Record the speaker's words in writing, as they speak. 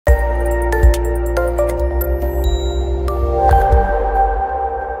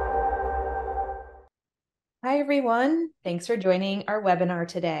everyone. Thanks for joining our webinar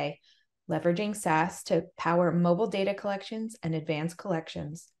today, Leveraging SaaS to Power Mobile Data Collections and Advanced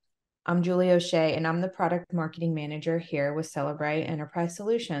Collections. I'm Julie O'Shea, and I'm the Product Marketing Manager here with Cellebrite Enterprise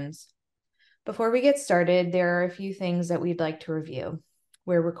Solutions. Before we get started, there are a few things that we'd like to review.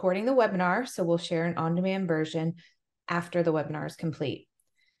 We're recording the webinar, so we'll share an on-demand version after the webinar is complete.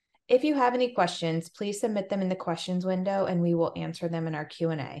 If you have any questions, please submit them in the questions window, and we will answer them in our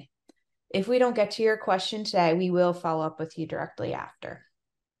Q&A. If we don't get to your question today, we will follow up with you directly after.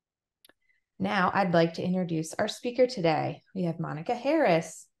 Now, I'd like to introduce our speaker today. We have Monica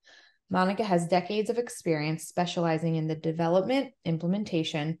Harris. Monica has decades of experience specializing in the development,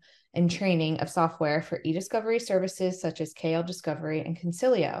 implementation, and training of software for e-discovery services such as KL Discovery and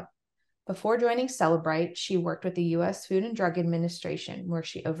Concilio. Before joining Cellebrite, she worked with the U.S. Food and Drug Administration, where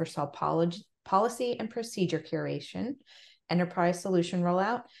she oversaw policy and procedure curation, enterprise solution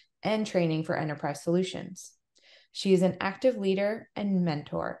rollout, and training for enterprise solutions. She is an active leader and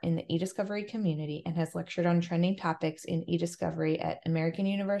mentor in the e-discovery community and has lectured on trending topics in e-discovery at American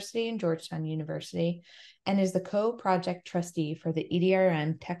University and Georgetown University, and is the co-project trustee for the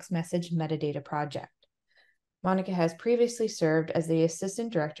EDRN text message metadata project. Monica has previously served as the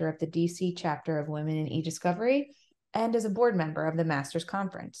assistant director of the DC chapter of Women in E-Discovery and as a board member of the Masters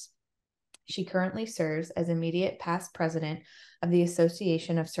Conference. She currently serves as immediate past president of the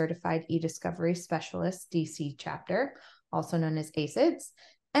Association of Certified E-Discovery Specialists DC chapter, also known as ACIDS,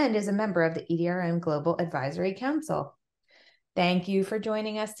 and is a member of the EDRM Global Advisory Council. Thank you for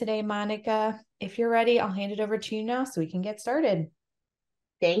joining us today, Monica. If you're ready, I'll hand it over to you now so we can get started.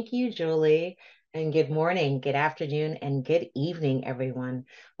 Thank you, Julie, and good morning, good afternoon, and good evening, everyone.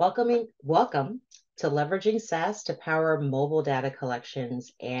 Welcome to Leveraging SaaS to Power Mobile Data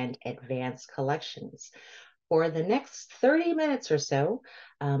Collections and Advanced Collections. For the next 30 minutes or so,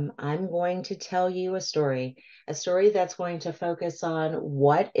 I'm going to tell you a story that's going to focus on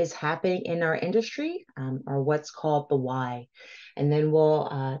what is happening in our industry, or what's called the why. And then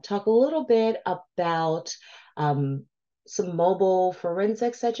we'll talk a little bit about some mobile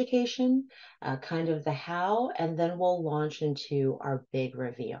forensics education, kind of the how, and then we'll launch into our big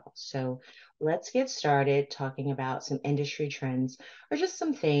reveal. So let's get started talking about some industry trends or just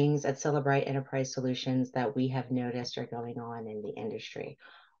some things at Cellebrite Enterprise Solutions that we have noticed are going on in the industry,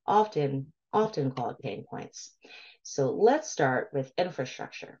 often called pain points. So let's start with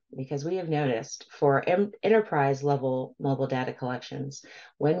infrastructure, because we have noticed for enterprise level mobile data collections,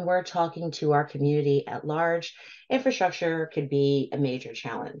 when we're talking to our community at large, infrastructure could be a major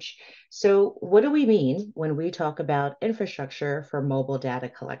challenge. So what do we mean when we talk about infrastructure for mobile data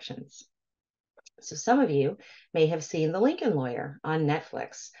collections? So some of you may have seen The Lincoln Lawyer on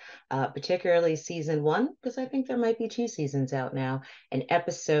Netflix, particularly season 1, because I think there might be 2 seasons out now, and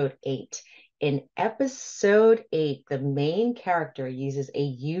episode 8. In episode 8, the main character uses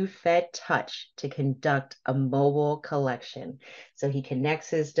a UFED touch to conduct a mobile collection. So he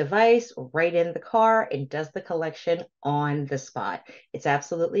connects his device right in the car and does the collection on the spot. It's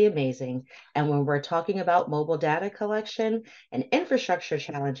absolutely amazing. And when we're talking about mobile data collection and infrastructure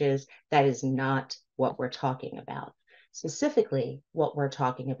challenges, that is not what we're talking about. Specifically, what we're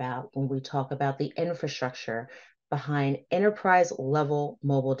talking about when we talk about the infrastructure behind enterprise level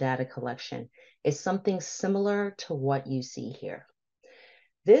mobile data collection is something similar to what you see here.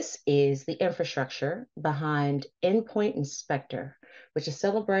 This is the infrastructure behind Endpoint Inspector, which is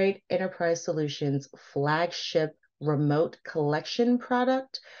Cellebrite Enterprise Solutions' flagship remote collection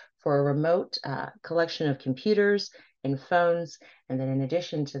product for a remote collection of computers and phones. And then in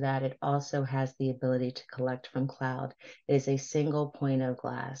addition to that, it also has the ability to collect from cloud. It is a single pane of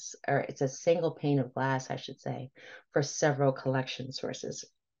glass, I should say, for several collection sources.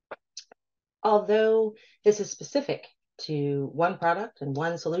 Although this is specific to one product and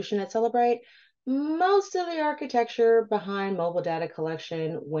one solution at Cellebrite, most of the architecture behind mobile data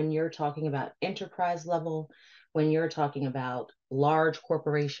collection, when you're talking about enterprise level, when you're talking about large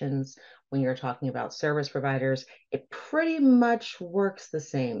corporations, when you're talking about service providers, it pretty much works the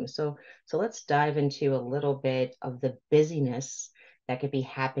same. So let's dive into a little bit of the busyness that could be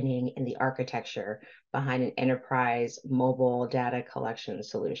happening in the architecture behind an enterprise mobile data collection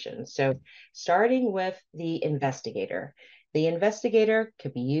solution. So starting with the investigator. The investigator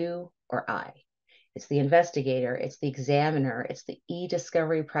could be you or I. It's the investigator, it's the examiner, it's the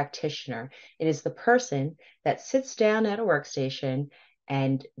e-discovery practitioner. It is the person that sits down at a workstation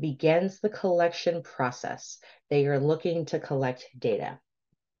and begins the collection process. They are looking to collect data.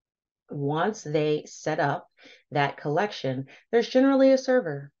 Once they set up that collection, there's generally a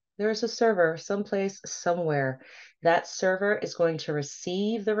server. There's a server someplace, somewhere. That server is going to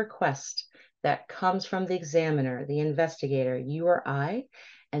receive the request that comes from the examiner, the investigator, you or I,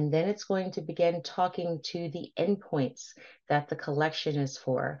 and then it's going to begin talking to the endpoints that the collection is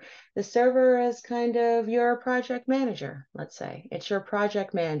for. The server is kind of your project manager, let's say. It's your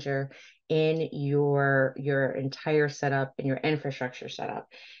project manager in your entire setup and your infrastructure setup.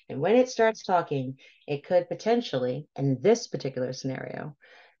 And when it starts talking, it could potentially, in this particular scenario,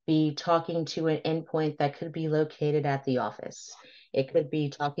 be talking to an endpoint that could be located at the office. It could be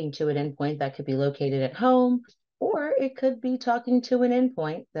talking to an endpoint that could be located at home, or it could be talking to an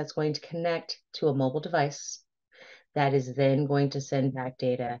endpoint that's going to connect to a mobile device that is then going to send back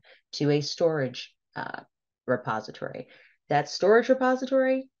data to a storage repository. That storage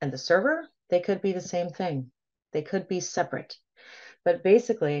repository and the server, they could be the same thing. They could be separate. But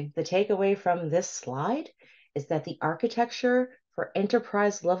basically, the takeaway from this slide is that the architecture for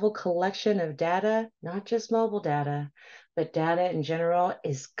enterprise level collection of data, not just mobile data, but data in general,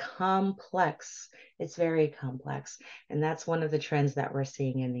 is complex. It's very complex. And that's one of the trends that we're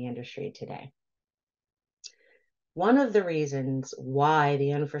seeing in the industry today. One of the reasons why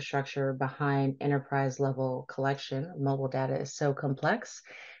the infrastructure behind enterprise level collection of mobile data is so complex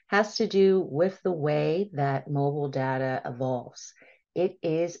has to do with the way that mobile data evolves. It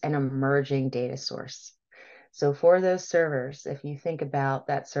is an emerging data source. So for those servers, if you think about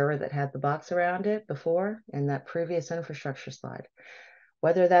that server that had the box around it before in that previous infrastructure slide,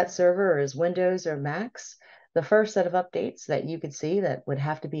 whether that server is Windows or Macs, the first set of updates that you could see that would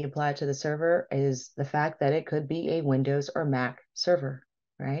have to be applied to the server is the fact that it could be a Windows or Mac server,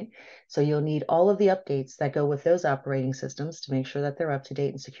 right? So you'll need all of the updates that go with those operating systems to make sure that they're up to date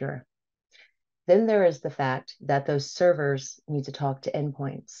and secure. Then there is the fact that those servers need to talk to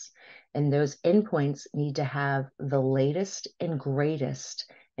endpoints, and those endpoints need to have the latest and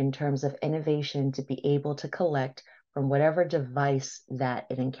greatest in terms of innovation to be able to collect from whatever device that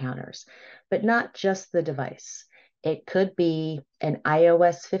it encounters, but not just the device. It could be an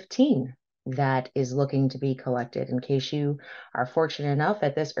iOS 15 that is looking to be collected in case you are fortunate enough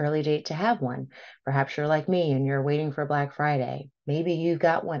at this early date to have one. Perhaps you're like me and you're waiting for Black Friday. Maybe you've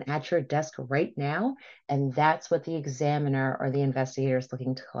got one at your desk right now, and that's what the examiner or the investigator is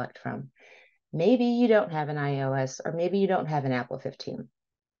looking to collect from. Maybe you don't have an iOS, or maybe you don't have an Apple 15.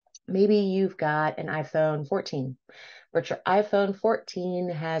 Maybe you've got an iPhone 14, but your iPhone 14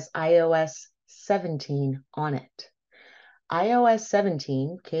 has iOS 17 on it. iOS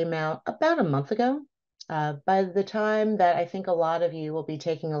 17 came out about a month ago. By the time that I think a lot of you will be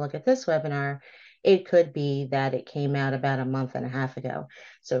taking a look at this webinar, it could be that it came out about a month and a half ago.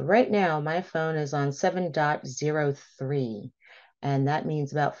 So right now, my phone is on 7.03, and that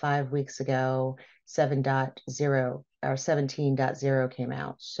means about 5 weeks ago, 7.0 or 17.0 came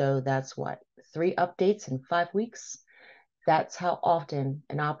out. So that's what, 3 updates in 5 weeks? That's how often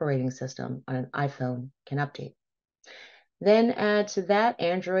an operating system on an iPhone can update. Then add to that,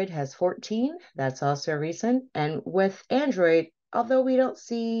 Android has 14. That's also recent. And with Android, although we don't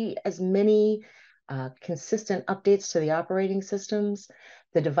see as many consistent updates to the operating systems,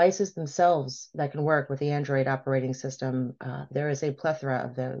 the devices themselves that can work with the Android operating system, there is a plethora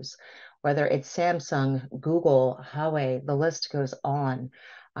of those. Whether it's Samsung, Google, Huawei, the list goes on.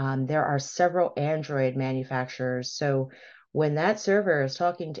 There are several Android manufacturers. So when that server is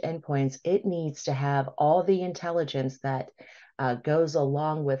talking to endpoints, it needs to have all the intelligence that goes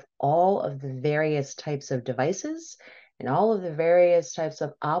along with all of the various types of devices and all of the various types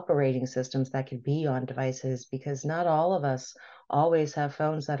of operating systems that could be on devices, because not all of us always have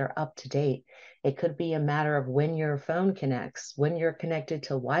phones that are up to date. It could be a matter of when your phone connects, when you're connected to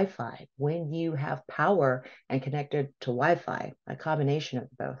Wi-Fi, when you have power and connected to Wi-Fi, a combination of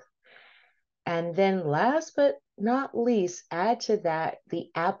both. And then last but not least, add to that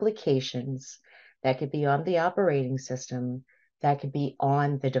the applications that could be on the operating system, that could be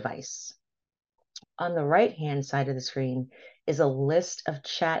on the device. On the right-hand side of the screen is a list of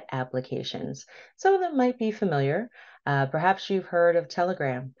chat applications. Some of them might be familiar. Perhaps you've heard of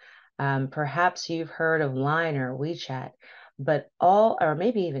Telegram. Perhaps you've heard of Line or WeChat, but or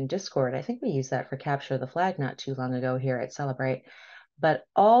maybe even Discord. I think we used that for Capture the Flag not too long ago here at Cellebrite. But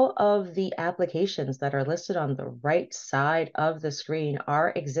all of the applications that are listed on the right side of the screen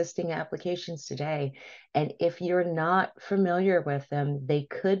are existing applications today. And if you're not familiar with them, they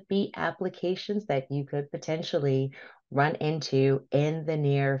could be applications that you could potentially run into in the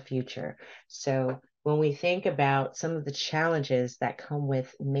near future. So when we think about some of the challenges that come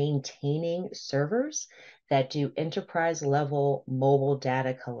with maintaining servers that do enterprise level mobile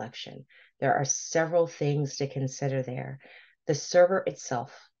data collection, there are several things to consider there. The server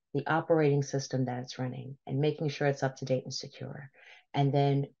itself, the operating system that it's running, and making sure it's up to date and secure. and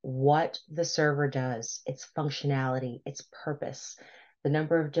then what the server does, its functionality, its purpose, the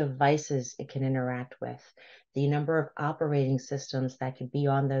number of devices it can interact with, the number of operating systems that could be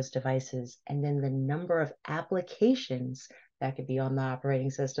on those devices, and then the number of applications that could be on the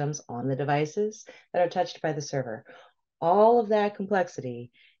operating systems, on the devices that are touched by the server. All of that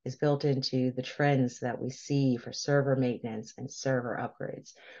complexity is built into the trends that we see for server maintenance and server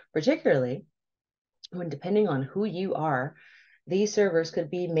upgrades, particularly when, depending on who you are, these servers could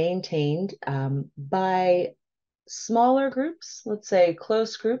be maintained by smaller groups, let's say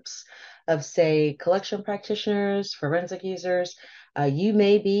close groups of, say, collection practitioners, forensic users. You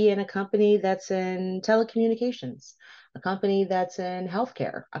may be in a company that's in telecommunications, a company that's in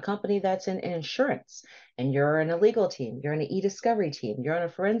healthcare, a company that's in insurance, and you're in a legal team, you're in an e-discovery team, you're on a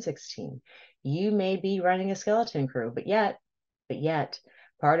forensics team. You may be running a skeleton crew, but yet,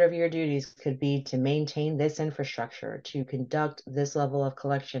 part of your duties could be to maintain this infrastructure, to conduct this level of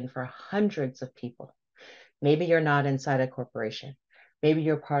collection for hundreds of people. Maybe you're not inside a corporation. Maybe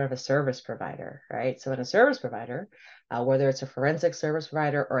you're part of a service provider, right? So in a service provider, whether it's a forensic service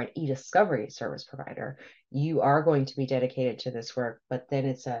provider or an e-discovery service provider, you are going to be dedicated to this work, but then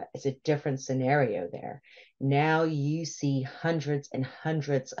it's a different scenario there. Now you see hundreds and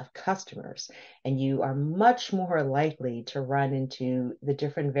hundreds of customers, and you are much more likely to run into the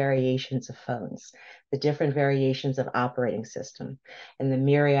different variations of phones, the different variations of operating system, and the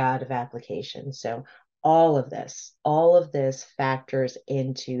myriad of applications. So all of this factors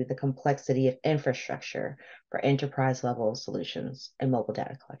into the complexity of infrastructure for enterprise level solutions and mobile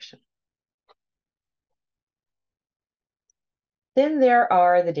data collection. Then there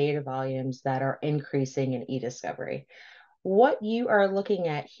are the data volumes that are increasing in e-discovery. What you are looking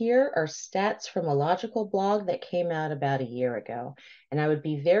at here are stats from a Logical blog that came out about a year ago. And I would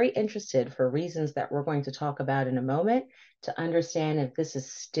be very interested, for reasons that we're going to talk about in a moment, to understand if this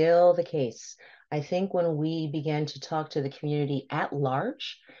is still the case. I think when we begin to talk to the community at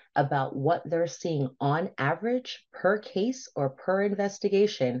large about what they're seeing on average per case or per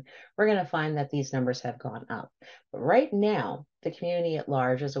investigation, we're going to find that these numbers have gone up. But right now, the community at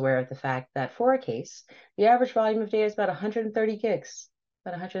large is aware of the fact that for a case, the average volume of data is about 130 gigs,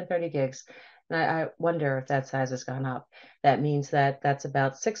 about 130 gigs. And I wonder if that size has gone up. That means that that's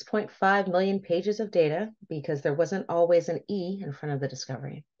about 6.5 million pages of data, because there wasn't always an E in front of the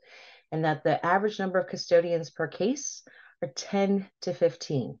discovery. And that the average number of custodians per case are 10 to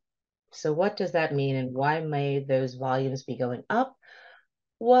 15. So what does that mean, and why may those volumes be going up?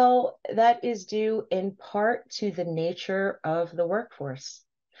 Well, that is due in part to the nature of the workforce.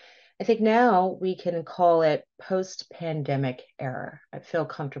 I think now we can call it post-pandemic era. I feel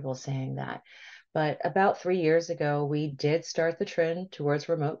comfortable saying that. But about 3 years ago, we did start the trend towards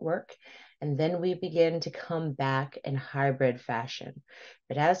remote work, and then we begin to come back in hybrid fashion.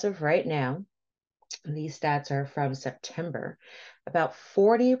 But as of right now, these stats are from September, about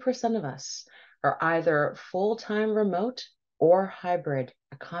 40% of us are either full-time remote or hybrid,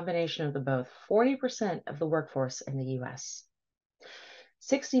 a combination of the both. 40% of the workforce in the US.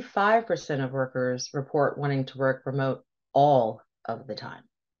 65% of workers report wanting to work remote all of the time.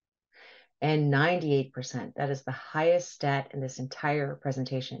 And 98%, that is the highest stat in this entire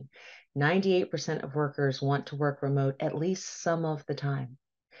presentation. 98% of workers want to work remote at least some of the time.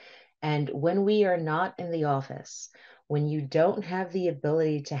 And when we are not in the office, when you don't have the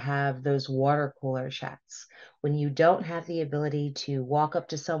ability to have those water cooler chats, when you don't have the ability to walk up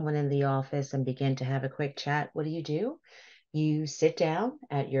to someone in the office and begin to have a quick chat, what do? You sit down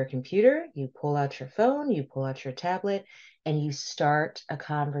at your computer, you pull out your phone, you pull out your tablet, and you start a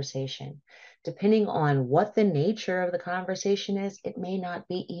conversation. Depending on what the nature of the conversation is, it may not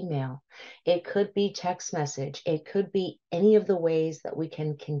be email. It could be text message. It could be any of the ways that we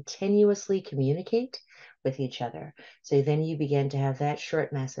can continuously communicate with each other. So then you begin to have that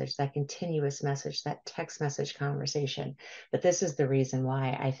short message, that continuous message, that text message conversation. But this is the reason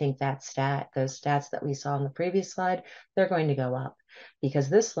why I think that those stats that we saw on the previous slide, they're going to go up, because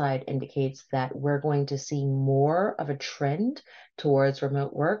this slide indicates that we're going to see more of a trend towards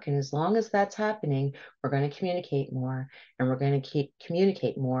remote work. And as long as that's happening, we're going to communicate more, and we're going to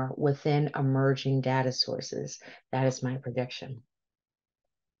communicate more within emerging data sources. That is my prediction.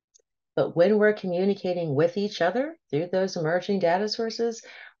 But when we're communicating with each other through those emerging data sources,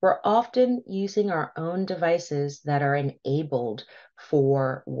 we're often using our own devices that are enabled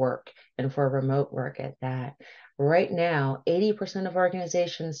for work, and for remote work at that. Right now, 80% of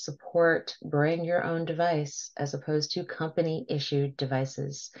organizations support bring your own device as opposed to company issued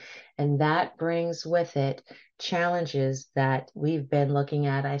devices. And that brings with it challenges that we've been looking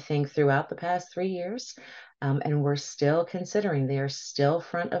at, I think, throughout the past 3 years. And we're still considering, they are still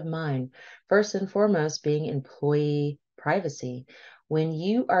front of mind. First and foremost, being employee privacy. When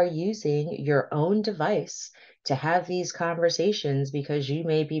you are using your own device to have these conversations because you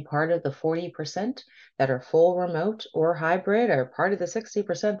may be part of the 40% that are full remote or hybrid, or part of the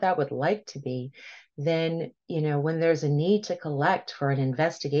 60% that would like to be, then, when there's a need to collect for an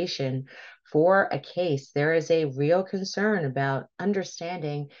investigation for a case, there is a real concern about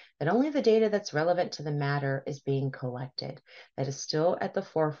understanding that only the data that's relevant to the matter is being collected. That is still at the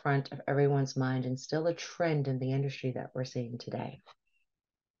forefront of everyone's mind and still a trend in the industry that we're seeing today.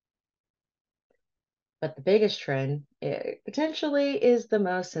 But the biggest trend potentially is the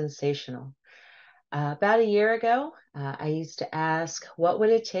most sensational. About a year ago, I used to ask, what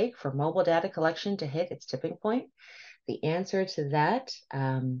would it take for mobile data collection to hit its tipping point? The answer to that,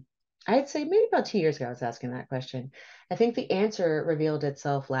 I'd say maybe about 2 years ago, I was asking that question. I think the answer revealed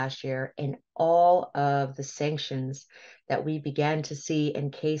itself last year in all of the sanctions that we began to see in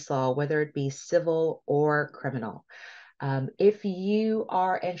case law, whether it be civil or criminal. If you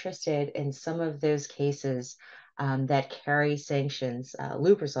are interested in some of those cases that carry sanctions,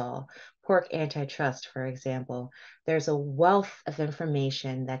 Lubrizol, pork antitrust, for example, there's a wealth of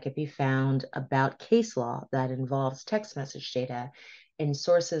information that could be found about case law that involves text message data in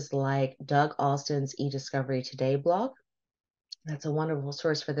sources like Doug Alston's eDiscovery Today blog. That's a wonderful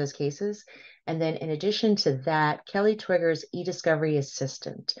source for those cases. And then in addition to that, Kelly Twigger's eDiscovery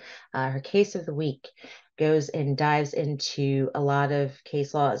Assistant, her case of the week, goes and dives into a lot of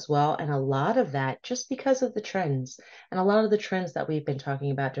case law as well. And a lot of that, just because of the trends, and a lot of the trends that we've been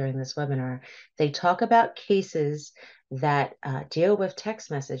talking about during this webinar, they talk about cases that deal with text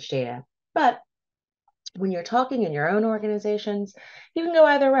message data. But when you're talking in your own organizations, you can go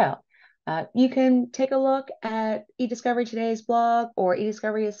either route. You can take a look at eDiscovery Today's blog or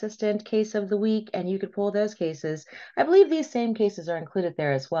eDiscovery Assistant case of the week, and you could pull those cases. I believe these same cases are included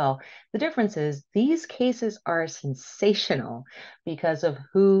there as well. The difference is these cases are sensational because of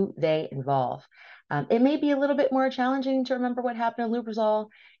who they involve. It may be a little bit more challenging to remember what happened in Lubrizol.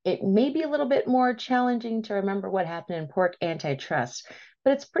 It may be a little bit more challenging to remember what happened in pork antitrust,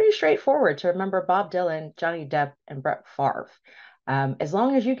 but it's pretty straightforward to remember Bob Dylan, Johnny Depp, and Brett Favre. As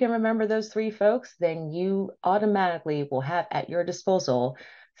long as you can remember those three folks, then you automatically will have at your disposal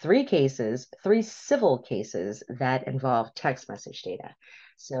three civil cases that involve text message data.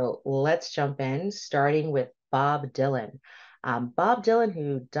 So let's jump in, starting with Bob Dylan. Bob Dylan,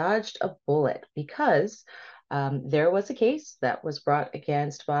 who dodged a bullet because there was a case that was brought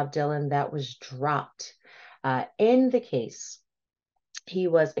against Bob Dylan that was dropped. In the case, he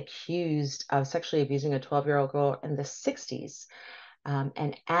was accused of sexually abusing a 12-year-old girl in the 60s.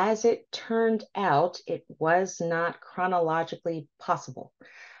 And as it turned out, it was not chronologically possible.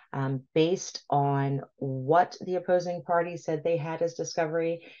 Based on what the opposing party said they had as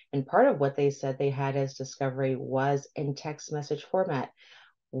discovery, and part of what they said they had as discovery was in text message format.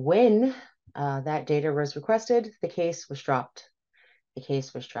 When that data was requested, the case was dropped. The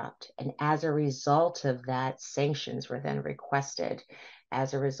case was dropped. And as a result of that, sanctions were then requested.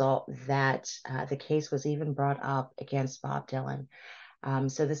 As a result, the case was even brought up against Bob Dylan.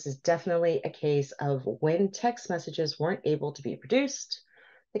 So this is definitely a case of when text messages weren't able to be produced,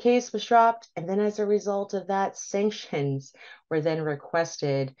 the case was dropped. And then as a result of that, sanctions were then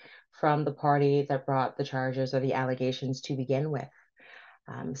requested from the party that brought the charges or the allegations to begin with.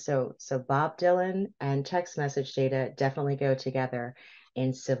 So Bob Dylan and text message data definitely go together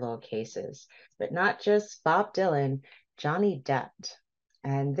in civil cases, but not just Bob Dylan, Johnny Depp.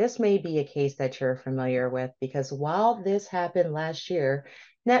 And this may be a case that you're familiar with because while this happened last year,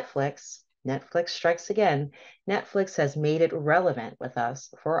 Netflix strikes again. Netflix has made it relevant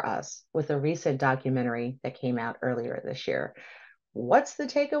for us with a recent documentary that came out earlier this year. What's the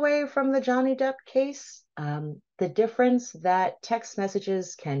takeaway from the Johnny Depp case? The difference that text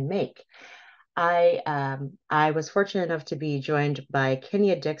messages can make. I was fortunate enough to be joined by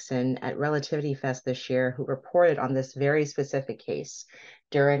Kenya Dixon at Relativity Fest this year, who reported on this very specific case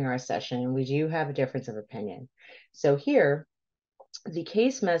during our session. We do have a difference of opinion. So here, the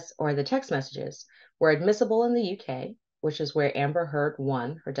text messages were admissible in the UK, which is where Amber Heard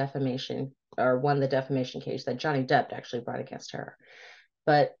won the defamation case that Johnny Depp actually brought against her.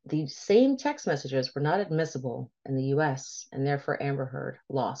 But the same text messages were not admissible in the US, and therefore Amber Heard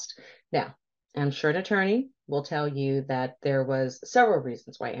lost. Now, I'm sure an attorney will tell you that there was several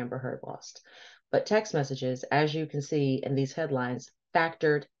reasons why Amber Heard lost. But text messages, as you can see in these headlines,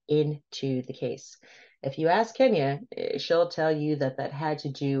 factored into the case. If you ask Kenya, she'll tell you that that had to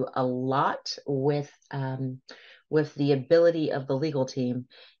do a lot with the ability of the legal team.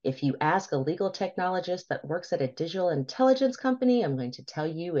 If you ask a legal technologist that works at a digital intelligence company, I'm going to tell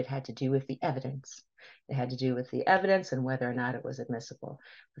you it had to do with the evidence. It had to do with the evidence and whether or not it was admissible.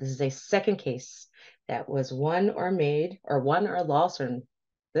 This is a second case that was won or lost, or in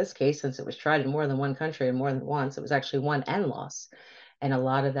this case, since it was tried in more than one country and more than once, it was actually won and lost. And a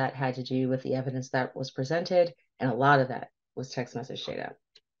lot of that had to do with the evidence that was presented, and a lot of that was text message data.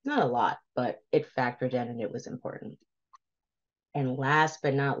 Not a lot, but it factored in and it was important. And last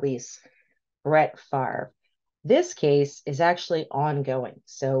but not least, Brett Favre. This case is actually ongoing,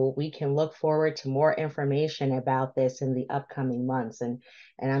 so we can look forward to more information about this in the upcoming months, and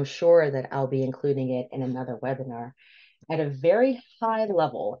I'm sure that I'll be including it in another webinar. At a very high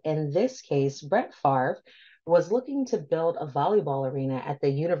level, in this case, Brett Favre was looking to build a volleyball arena at the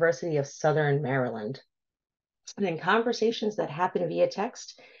University of Southern Maryland. And in conversations that happened via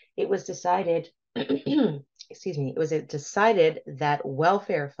text, it was decided, it was decided that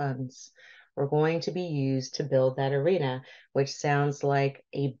welfare funds were going to be used to build that arena, which sounds like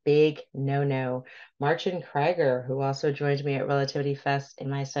a big no-no. Martin Krieger, who also joined me at Relativity Fest in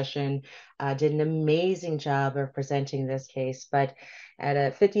my session, did an amazing job of presenting this case. But at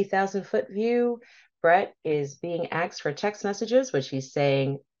a 50,000-foot view, Brett is being asked for text messages, which he's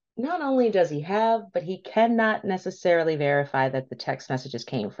saying not only does he have, but he cannot necessarily verify that the text messages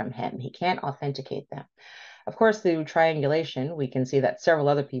came from him. He can't authenticate them. Of course, through triangulation, we can see that several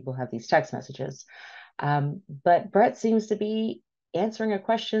other people have these text messages. But Brett seems to be answering a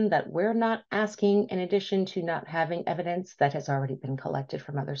question that we're not asking, in addition to not having evidence that has already been collected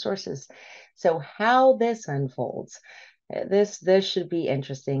from other sources. So how this unfolds, this should be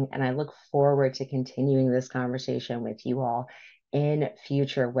interesting, and I look forward to continuing this conversation with you all in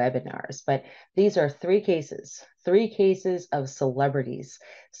future webinars. But these are three cases of celebrities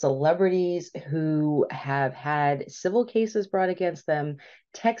who have had civil cases brought against them.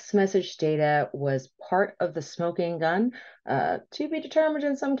 Text message data was part of the smoking gun, to be determined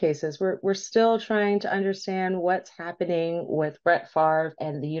in some cases. We're still trying to understand what's happening with Brett Favre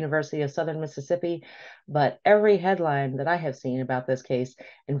and the University of Southern Mississippi, but every headline that I have seen about this case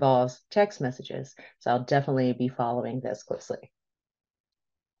involves text messages. So I'll definitely be following this closely.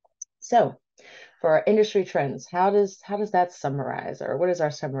 So for our industry trends, how does that summarize, or what is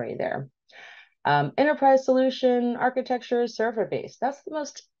our summary there? Enterprise solution architecture, server-based. That's the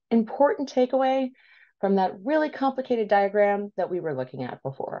most important takeaway from that really complicated diagram that we were looking at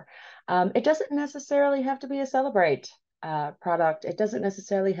before. It doesn't necessarily have to be a Cellebrite product. It doesn't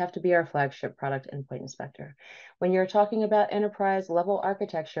necessarily have to be our flagship product, Endpoint Inspector. When you're talking about enterprise level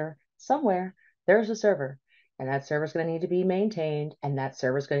architecture, somewhere there's a server. And that server is going to need to be maintained, and that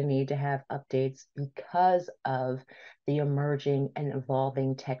server is going to need to have updates because of the emerging and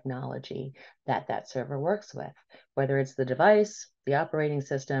evolving technology that that server works with, whether it's the device, the operating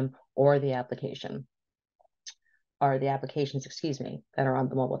system, or the application, or the applications, that are on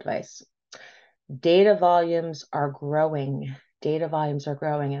the mobile device. Data volumes are growing.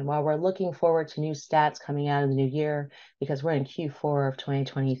 And while we're looking forward to new stats coming out in the new year, because we're in Q4 of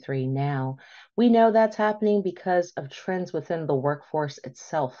 2023 now, we know that's happening because of trends within the workforce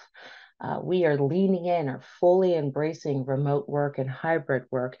itself. We are leaning in or fully embracing remote work and hybrid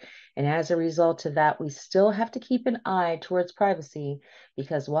work. And as a result of that, we still have to keep an eye towards privacy,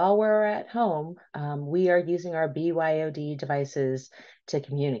 because while we're at home, we are using our BYOD devices to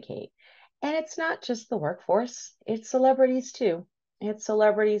communicate. And it's not just the workforce, it's celebrities too. And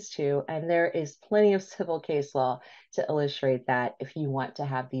there is plenty of civil case law to illustrate that if you want to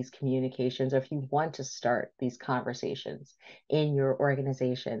have these communications, or if you want to start these conversations in your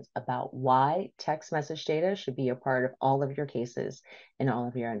organizations about why text message data should be a part of all of your cases and all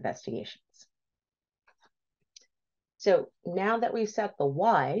of your investigations. So now that we've set the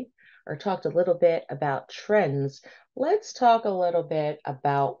why, or talked a little bit about trends, let's talk a little bit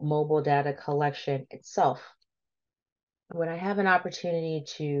about mobile data collection itself. When I have an opportunity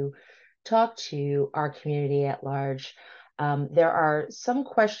to talk to our community at large, there are some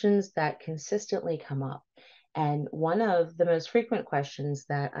questions that consistently come up. And one of the most frequent questions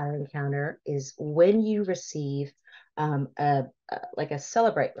that I encounter is when you receive like a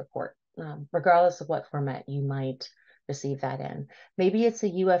Cellebrite report, regardless of what format you might receive that in. Maybe it's a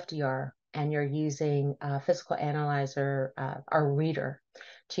UFDR and you're using a physical analyzer, our reader,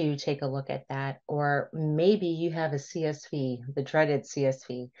 to take a look at that. Or maybe you have a CSV, the dreaded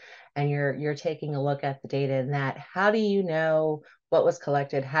CSV, and you're taking a look at the data in that. How do you know what was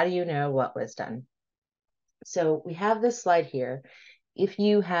collected? How do you know what was done? So we have this slide here, if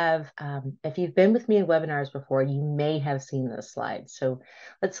you've been with me in webinars before, you may have seen this slide. So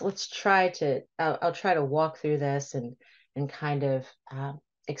let's try to, I'll try to walk through this and kind of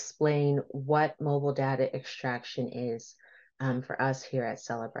explain what mobile data extraction is for us here at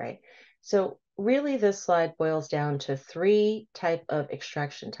Cellebrite. So really this slide boils down to three type of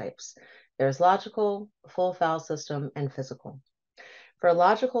extraction types. There's logical, full file system, and physical. For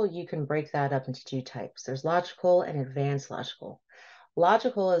logical, you can break that up into two types. There's logical and advanced logical.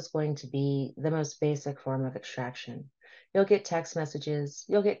 Logical is going to be the most basic form of extraction. You'll get text messages,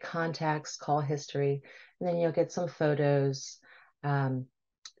 you'll get contacts, call history, and then you'll get some photos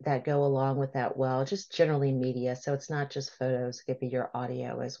that go along with that. Well, just generally media. So it's not just photos, it could be your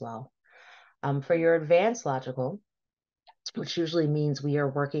audio as well. For your advanced logical, which usually means we are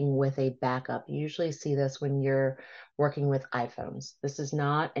working with a backup. You usually see this when you're working with iPhones. This is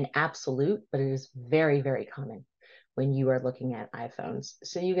not an absolute, but it is very, very common when you are looking at iPhones.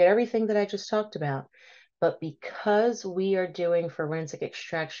 So you get everything that I just talked about, but because we are doing forensic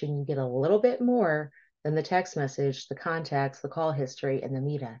extraction, you get a little bit more than the text message, the contacts, the call history, and the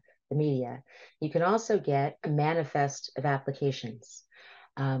media. You can also get a manifest of applications.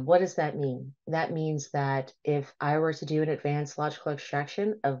 What does that mean? That means that if I were to do an advanced logical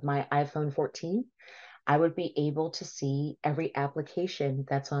extraction of my iPhone 14, I would be able to see every application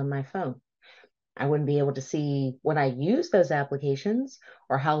that's on my phone. I wouldn't be able to see when I use those applications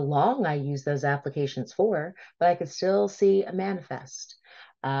or how long I use those applications for, but I could still see a manifest.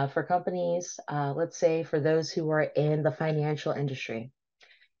 For companies, let's say for those who are in the financial industry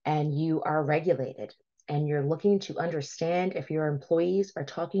and you are regulated and you're looking to understand if your employees are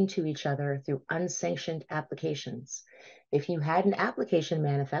talking to each other through unsanctioned applications. If you had an application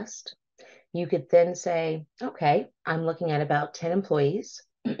manifest, you could then say, okay, I'm looking at about 10 employees.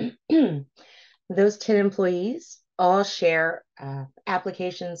 Those 10 employees all share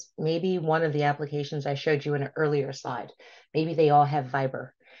applications. Maybe one of the applications I showed you in an earlier slide, maybe they all have Viber.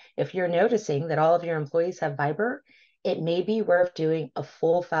 If you're noticing that all of your employees have Viber, it may be worth doing a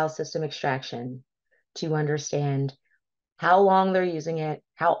full file system extraction to understand how long they're using it,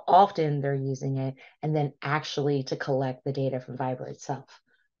 how often they're using it, and then actually to collect the data from Viber itself.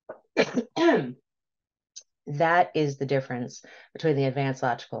 That is the difference between the advanced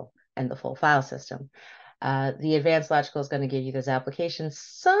logical and the full file system. The advanced logical is going to give you those applications,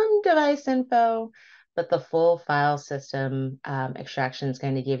 some device info, but the full file system extraction is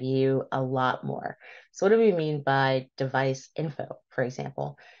going to give you a lot more. So what do we mean by device info, for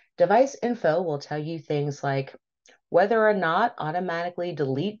example? Device info will tell you things like whether or not automatically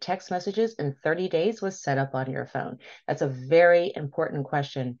delete text messages in 30 days was set up on your phone. That's a very important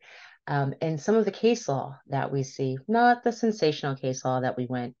question. And some of the case law that we see, not the sensational case law that we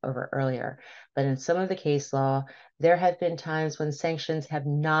went over earlier, but in some of the case law, there have been times when sanctions have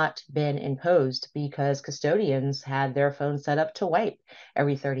not been imposed because custodians had their phone set up to wipe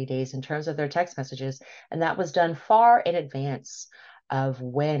every 30 days in terms of their text messages. And that was done far in advance of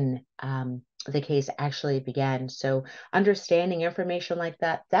when the case actually began. So understanding information like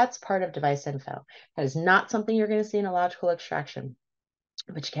that, that's part of device info. That is not something you're going to see in a logical extraction,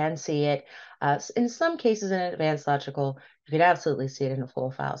 but you can see it in some cases in advanced logical. You could absolutely see it in a full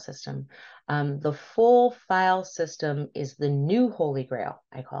file system. The full file system is the new holy grail,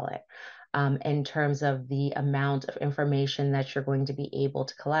 I call it, in terms of the amount of information that you're going to be able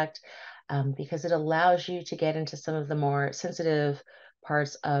to collect, because it allows you to get into some of the more sensitive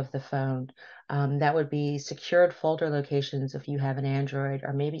parts of the phone. That would be secured folder locations if you have an Android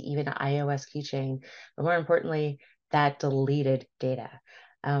or maybe even an iOS keychain, but more importantly, that deleted data.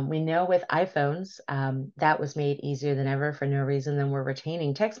 We know with iPhones, that was made easier than ever for no reason than we're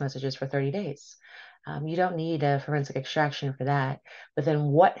retaining text messages for 30 days. You don't need a forensic extraction for that. But then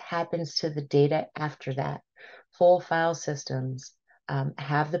what happens to the data after that? Full file systems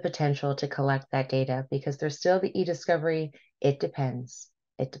have the potential to collect that data because there's still the e-discovery. It depends.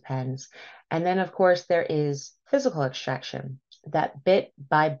 It depends. And then, of course, there is physical extraction, that bit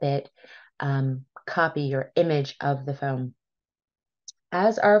by bit copy or image of the phone.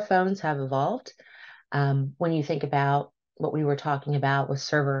 As our phones have evolved, when you think about what we were talking about with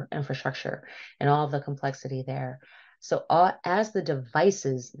server infrastructure and all the complexity there. So as the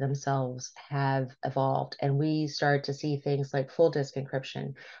devices themselves have evolved and we start to see things like full disk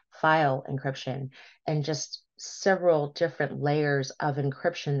encryption, file encryption, and just several different layers of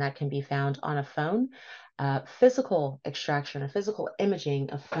encryption that can be found on a phone, physical extraction, physical imaging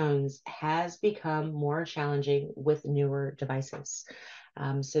of phones has become more challenging with newer devices.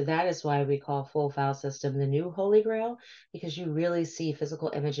 So that is why we call full file system the new Holy Grail, because you really see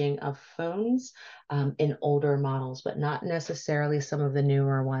physical imaging of phones in older models, but not necessarily some of the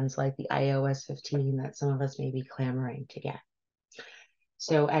newer ones like the iOS 15 that some of us may be clamoring to get.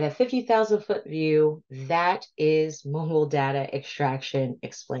 So at a 50,000 foot view, that is mobile data extraction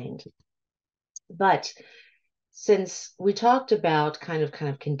explained. But since we talked about kind of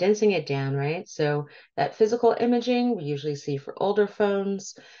condensing it down, right? So that physical imaging we usually see for older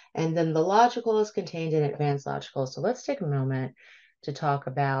phones, and then the logical is contained in advanced logical. So let's take a moment to talk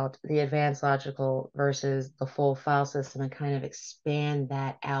about the advanced logical versus the full file system and kind of expand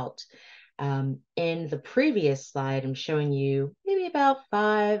that out. In the previous slide, I'm showing you maybe about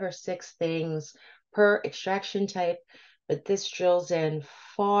 5 or 6 things per extraction type, but this drills in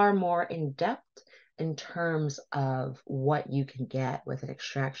far more in depth in terms of what you can get with an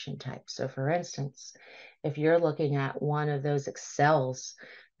extraction type. So for instance, if you're looking at one of those Excels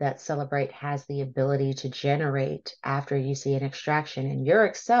that Cellebrite has the ability to generate after you see an extraction, and your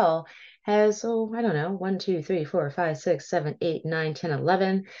Excel has, oh, I don't know, 1, 2, 3, 4, 5, 6, 7, 8, 9, 10,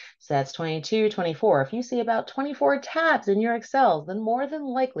 11. So that's 22, 24. If you see about 24 tabs in your Excel, then more than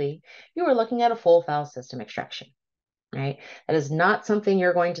likely you are looking at a full file system extraction. Right? That is not something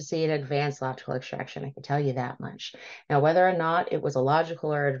you're going to see in advanced logical extraction. I can tell you that much. Now, whether or not it was a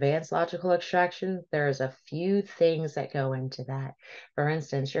logical or advanced logical extraction, there's a few things that go into that. For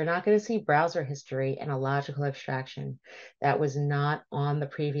instance, you're not going to see browser history in a logical extraction. That was not on the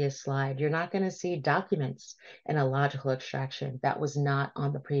previous slide. You're not going to see documents in a logical extraction. That was not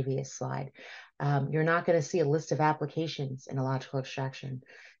on the previous slide. You're not going to see a list of applications in a logical extraction.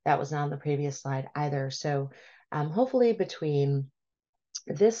 That was not on the previous slide either. So hopefully between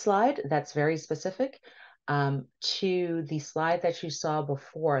this slide that's very specific to the slide that you saw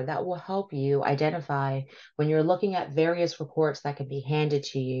before, that will help you identify when you're looking at various reports that can be handed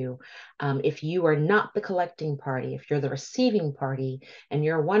to you. If you are not the collecting party, if you're the receiving party and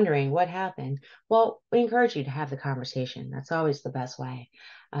you're wondering what happened, well, we encourage you to have the conversation. That's always the best way.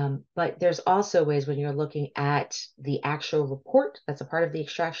 But there's also ways when you're looking at the actual report that's a part of the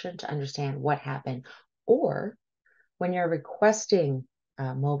extraction to understand what happened, or when you're requesting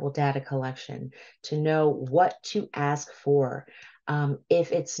mobile data collection to know what to ask for.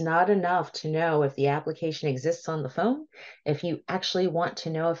 If it's not enough to know if the application exists on the phone, if you actually want to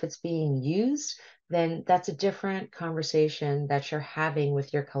know if it's being used, then that's a different conversation that you're having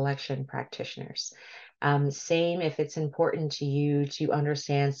with your collection practitioners. Same if it's important to you to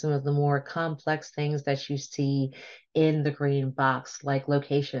understand some of the more complex things that you see in the green box, like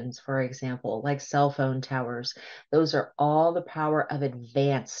locations, for example, like cell phone towers. Those are all the power of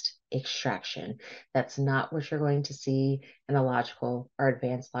advanced extraction. That's not what you're going to see in a logical or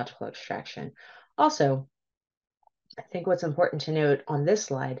advanced logical extraction. Also, I think what's important to note on this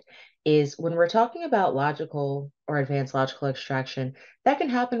slide is when we're talking about logical or advanced logical extraction, that can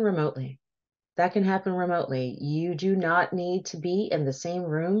happen remotely. That can happen remotely. You do not need to be in the same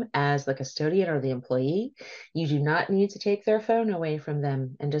room as the custodian or the employee. You do not need to take their phone away from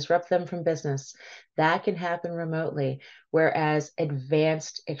them and disrupt them from business. That can happen remotely. Whereas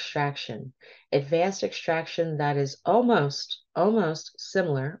advanced extraction that is almost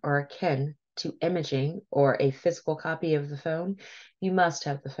similar or akin to imaging or a physical copy of the phone, you must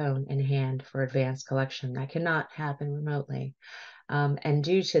have the phone in hand for advanced collection. That cannot happen remotely. And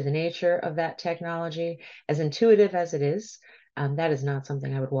due to the nature of that technology, as intuitive as it is, that is not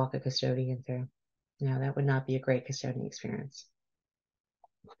something I would walk a custodian through. No, that would not be a great custodian experience.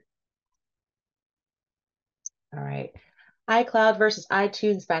 All right. iCloud versus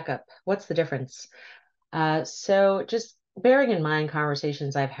iTunes backup. What's the difference? So just bearing in mind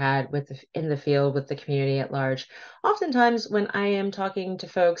conversations I've had in the field with the community at large, oftentimes when I am talking to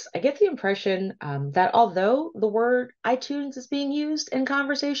folks, I get the impression that although the word iTunes is being used in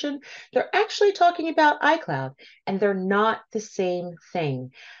conversation, they're actually talking about iCloud, and they're not the same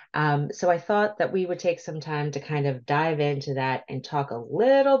thing. So I thought that we would take some time to kind of dive into that and talk a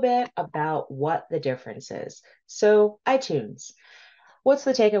little bit about what the difference is. So iTunes. What's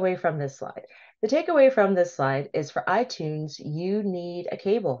the takeaway from this slide? The takeaway from this slide is for iTunes, you need a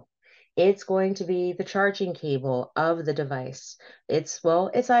cable. It's going to be the charging cable of the device. It's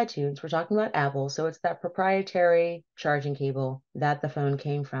iTunes. We're talking about Apple, so it's that proprietary charging cable that the phone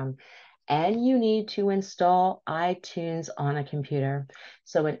came from. And you need to install iTunes on a computer.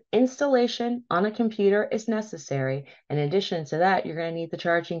 So an installation on a computer is necessary. In addition to that, you're going to need the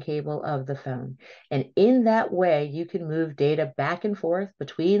charging cable of the phone. And in that way, you can move data back and forth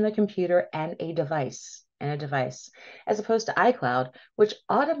between the computer and a device, as opposed to iCloud, which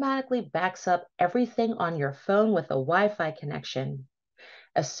automatically backs up everything on your phone with a Wi-Fi connection.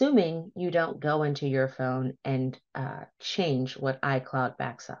 assuming you don't go into your phone and change what iCloud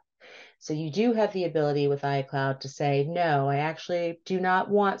backs up. So you do have the ability with iCloud to say, no, I actually do not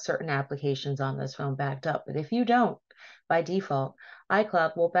want certain applications on this phone backed up. But if you don't, by default,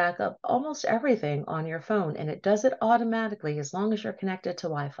 iCloud will back up almost everything on your phone, and it does it automatically as long as you're connected to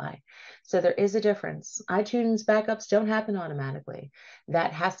Wi-Fi. So there is a difference. iTunes backups don't happen automatically.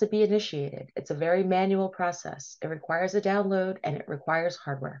 That has to be initiated. It's a very manual process. It requires a download and it requires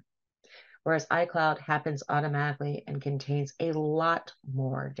hardware, whereas iCloud happens automatically and contains a lot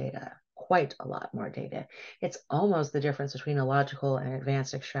more data, quite a lot more data. It's almost the difference between a logical and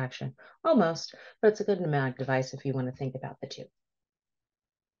advanced extraction. Almost, but it's a good mnemonic device if you want to think about the two.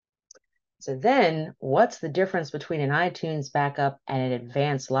 So then, what's the difference between an iTunes backup and an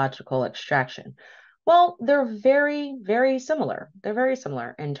advanced logical extraction? Well, they're very, very similar. They're very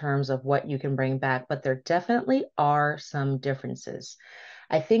similar in terms of what you can bring back, but there definitely are some differences.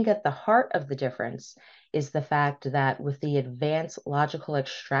 I think at the heart of the difference is the fact that with the advanced logical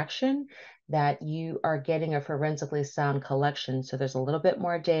extraction, that you are getting a forensically sound collection. So there's a little bit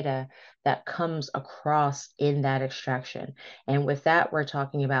more data that comes across in that extraction. And with that, we're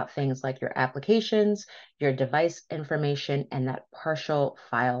talking about things like your applications, your device information, and that partial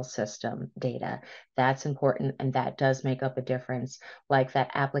file system data. That's important, and that does make up a difference, like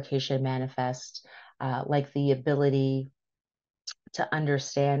that application manifest, like the ability to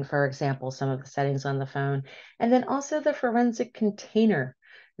understand, for example, some of the settings on the phone, and then also the forensic container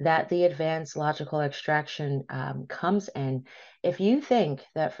that the advanced logical extraction comes in. If you think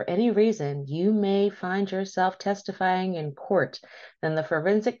that for any reason you may find yourself testifying in court, then the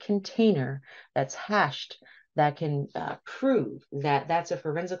forensic container that's hashed that can prove that that's a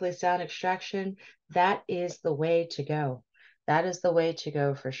forensically sound extraction, that is the way to go. That is the way to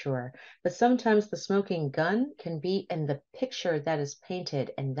go for sure. But sometimes the smoking gun can be in the picture that is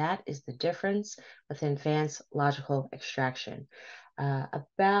painted, and that is the difference with advanced logical extraction.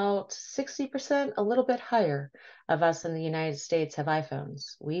 About 60%, a little bit higher, of us in the United States have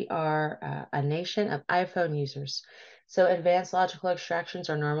iPhones. We are a nation of iPhone users. So advanced logical extractions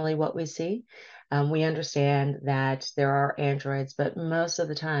are normally what we see. We understand that there are Androids, but most of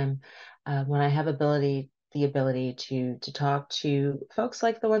the time, when I have the ability to talk to folks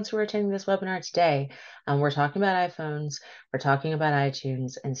like the ones who are attending this webinar today. We're talking about iPhones, we're talking about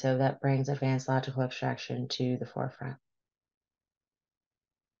iTunes, and so that brings advanced logical extraction to the forefront.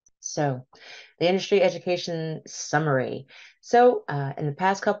 So the industry education summary. So in the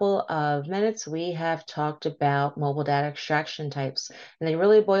past couple of minutes, we have talked about mobile data extraction types, and they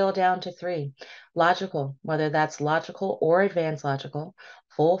really boil down to three. Logical, whether that's logical or advanced logical,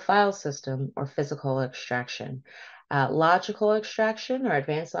 full file system, or physical extraction. Logical extraction or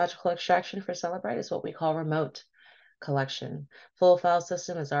advanced logical extraction for Cellebrite is what we call remote collection. Full file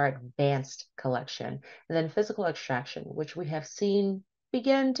system is our advanced collection. And then physical extraction, which we have seen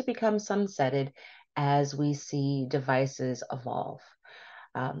begin to become sunsetted as we see devices evolve.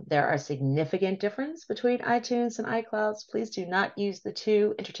 There are significant differences between iTunes and iClouds. Please do not use the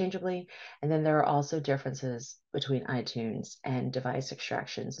two interchangeably. And then there are also differences between iTunes and device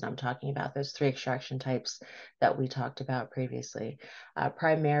extractions. And I'm talking about those three extraction types that we talked about previously,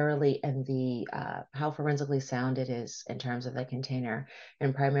 primarily in the how forensically sound it is in terms of the container,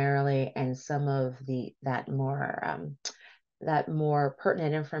 and primarily in some of that more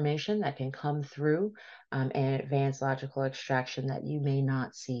pertinent information that can come through an advanced logical extraction that you may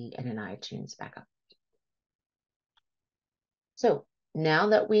not see in an iTunes backup. So now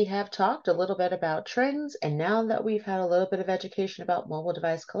that we have talked a little bit about trends, and now that we've had a little bit of education about mobile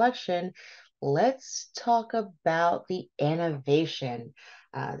device collection, let's talk about the innovation.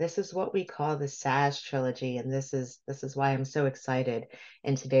 This is what we call the SaaS trilogy, and this is why I'm so excited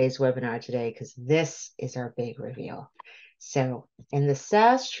in today's webinar today, because this is our big reveal. So in the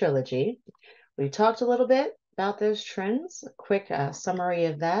SaaS trilogy, we've talked a little bit about those trends, a quick summary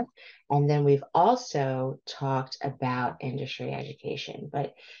of that. And then we've also talked about industry education,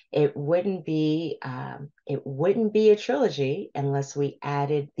 but it wouldn't be a trilogy unless we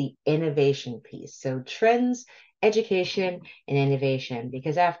added the innovation piece. So trends, education, and innovation,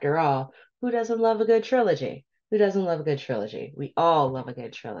 because after all, who doesn't love a good trilogy? Who doesn't love a good trilogy? We all love a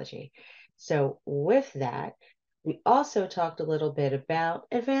good trilogy. So with that, we also talked a little bit about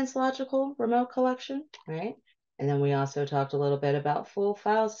advanced logical remote collection, right? And then we also talked a little bit about full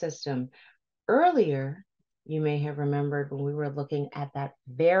file system. Earlier, you may have remembered when we were looking at that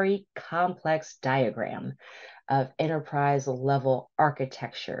very complex diagram of enterprise level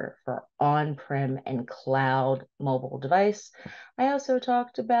architecture for on-prem and cloud mobile device. I also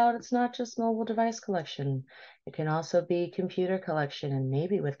talked about it's not just mobile device collection. It can also be computer collection, and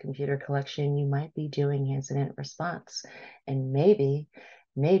maybe with computer collection, you might be doing incident response. And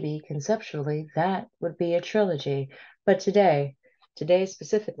maybe conceptually, that would be a trilogy. But today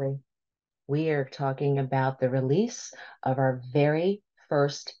specifically, we are talking about the release of our very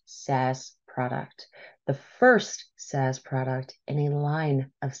first SaaS product, the first SaaS product in a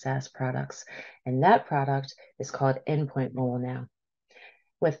line of SaaS products. And that product is called Endpoint Mobile Now.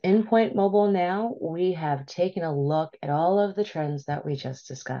 With Endpoint Mobile Now, we have taken a look at all of the trends that we just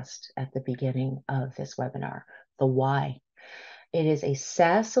discussed at the beginning of this webinar, the why. It is a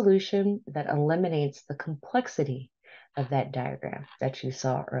SaaS solution that eliminates the complexity of that diagram that you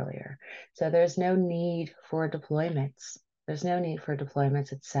saw earlier. So there's no need for deployments. There's no need for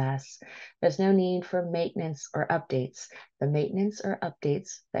deployments at SaaS. There's no need for maintenance or updates. The maintenance or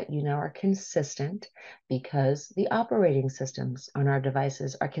updates that you know are consistent because the operating systems on our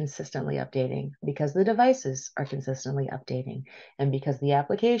devices are consistently updating, because the devices are consistently updating, and because the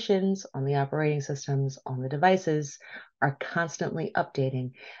applications on the operating systems on the devices are constantly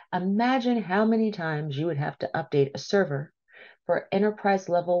updating. Imagine how many times you would have to update a server for enterprise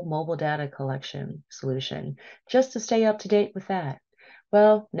level mobile data collection solution just to stay up to date with that.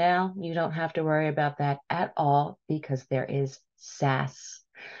 Well, now you don't have to worry about that at all because there is SaaS.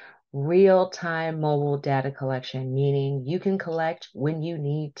 Real-time mobile data collection, meaning you can collect when you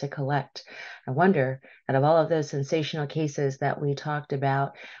need to collect. I wonder, out of all of those sensational cases that we talked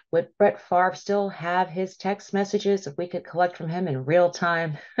about, would Brett Favre still have his text messages if we could collect from him in real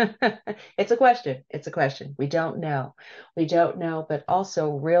time? It's a question. It's a question. We don't know. We don't know, but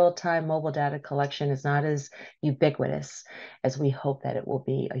also real-time mobile data collection is not as ubiquitous as we hope that it will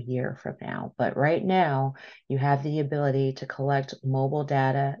be a year from now. But right now, you have the ability to collect mobile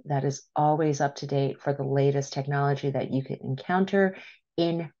data that is always up to date for the latest technology that you can encounter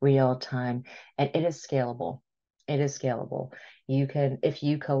in real time. And it is scalable. It is scalable. You can, if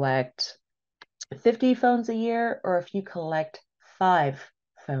you collect 50 phones a year, or if you collect 5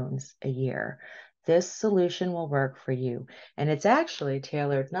 phones a year, this solution will work for you. And it's actually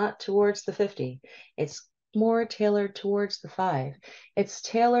tailored not towards the 50. It's more tailored towards the 5. It's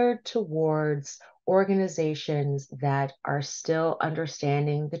tailored towards organizations that are still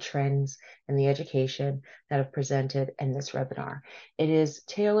understanding the trends and the education that have presented in this webinar. It is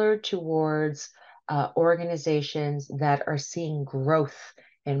tailored towards organizations that are seeing growth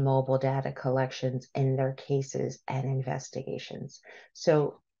in mobile data collections in their cases and investigations.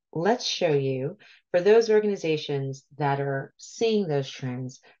 So let's show you, for those organizations that are seeing those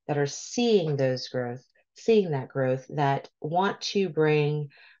trends, that are seeing that growth, that want to bring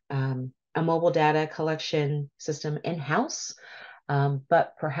a mobile data collection system in-house,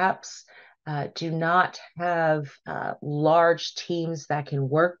 but perhaps do not have large teams that can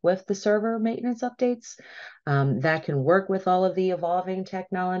work with the server maintenance updates, that can work with all of the evolving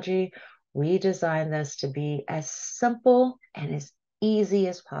technology. We designed this to be as simple and as easy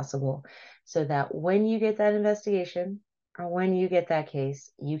as possible so that when you get that investigation or when you get that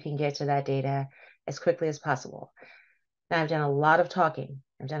case, you can get to that data as quickly as possible. Now, I've done a lot of talking.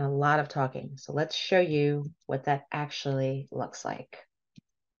 So let's show you what that actually looks like.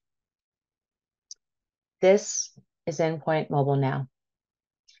 This is Endpoint Mobile Now.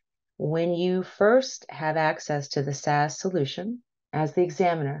 When you first have access to the SaaS solution as the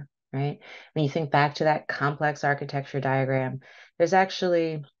examiner, right? When you think back to that complex architecture diagram, there's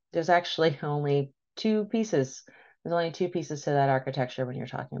actually only 2 pieces. There's only 2 pieces to that architecture when you're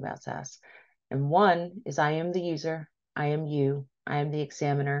talking about SaaS. And one is I am the user, I am you, I am the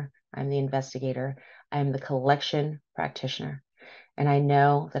examiner, I'm the investigator, I am the collection practitioner. And I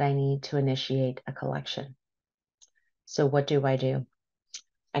know that I need to initiate a collection. So what do?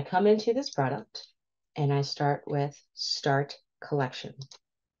 I come into this product and I start with Start Collection.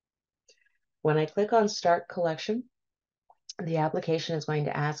 When I click on Start Collection, the application is going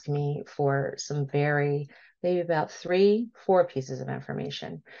to ask me for some maybe about 3-4 pieces of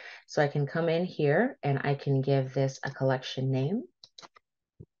information. So I can come in here and I can give this a collection name.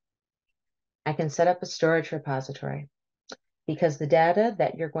 I can set up a storage repository, because the data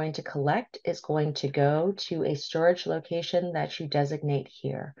that you're going to collect is going to go to a storage location that you designate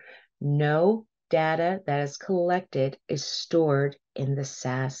here. No data that is collected is stored in the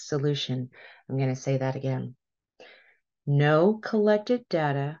SaaS solution. I'm going to say that again. No collected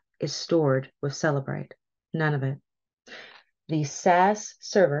data is stored with Cellebrite. None of it. The SaaS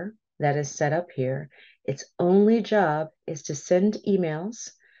server that is set up here, its only job is to send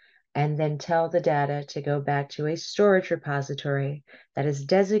emails and then tell the data to go back to a storage repository that is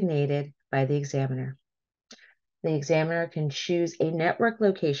designated by the examiner. The examiner can choose a network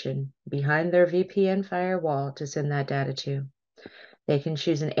location behind their VPN firewall to send that data to. They can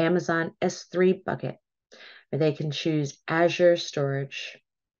choose an Amazon S3 bucket, or they can choose Azure storage.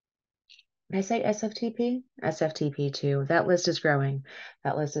 Did I say SFTP? SFTP too. That list is growing.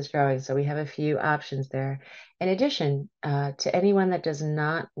 So we have a few options there. In addition, to anyone that does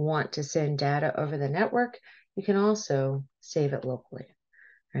not want to send data over the network, you can also save it locally.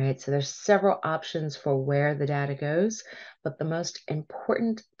 All right, so there's several options for where the data goes, but the most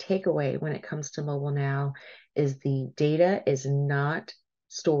important takeaway when it comes to mobile now is the data is not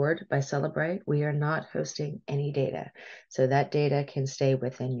stored by Cellebrite. We are not hosting any data, so that data can stay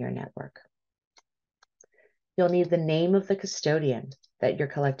within your network. You'll need the name of the custodian that you're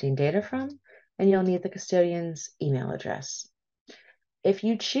collecting data from, and you'll need the custodian's email address. If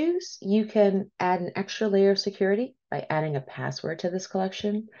you choose, you can add an extra layer of security by adding a password to this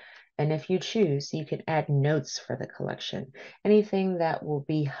collection. And if you choose, you can add notes for the collection, anything that will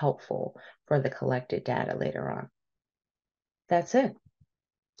be helpful for the collected data later on. That's it.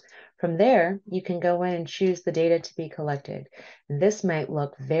 From there, you can go in and choose the data to be collected. This might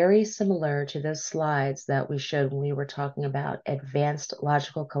look very similar to those slides that we showed when we were talking about advanced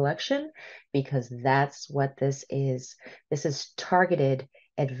logical collection, because that's what this is. This is targeted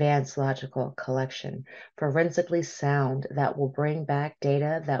advanced logical collection, forensically sound, that will bring back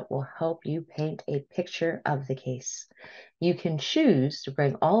data that will help you paint a picture of the case. You can choose to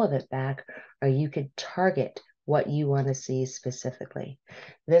bring all of it back, or you could target what you want to see specifically.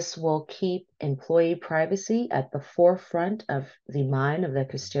 This will keep employee privacy at the forefront of the mind of the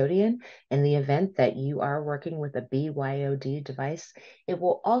custodian in the event that you are working with a BYOD device. It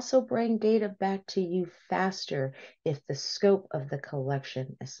will also bring data back to you faster if the scope of the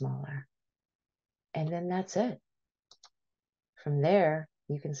collection is smaller. And then that's it. From there,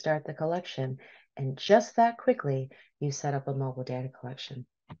 you can start the collection, and just that quickly, you set up a mobile data collection.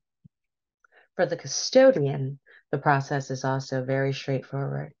 For the custodian, the process is also very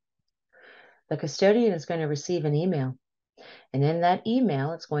straightforward. The custodian is going to receive an email, and in that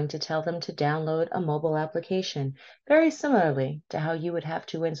email, it's going to tell them to download a mobile application, very similarly to how you would have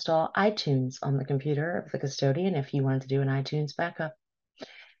to install iTunes on the computer of the custodian if you wanted to do an iTunes backup.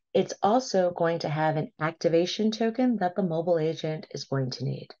 It's also going to have an activation token that the mobile agent is going to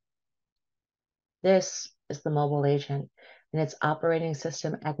need. This is the mobile agent, and it's operating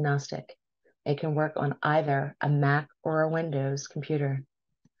system agnostic. It can work on either a Mac or a Windows computer.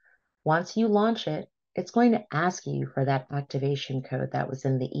 Once you launch it, it's going to ask you for that activation code that was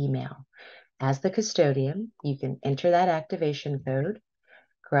in the email. As the custodian, you can enter that activation code,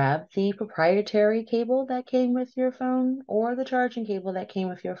 grab the proprietary cable that came with your phone, or the charging cable that came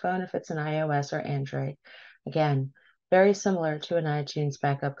with your phone if it's an iOS or Android. Again, very similar to an iTunes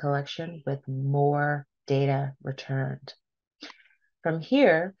backup collection with more data returned. From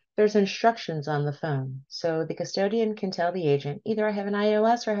here, there's instructions on the phone. So the custodian can tell the agent, either I have an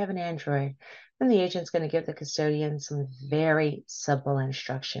iOS or I have an Android. And the agent's going to give the custodian some very simple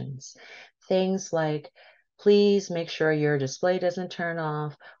instructions. Things like, please make sure your display doesn't turn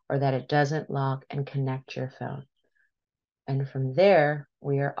off or that it doesn't lock and connect your phone. And from there,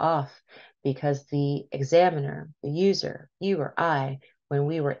 we are off, because the examiner, the user, you or I, when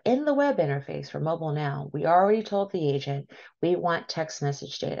we were in the web interface for Mobile Now, we already told the agent we want text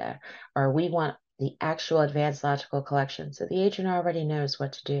message data, or we want the actual advanced logical collection. So the agent already knows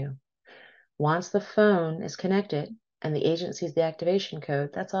what to do. Once the phone is connected and the agent sees the activation code,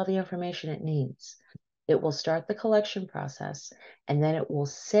 that's all the information it needs. It will start the collection process, and then it will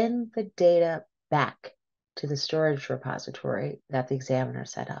send the data back to the storage repository that the examiner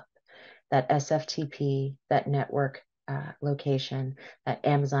set up. That SFTP, that network location, that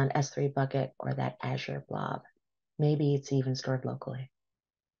Amazon S3 bucket, or that Azure blob. Maybe it's even stored locally.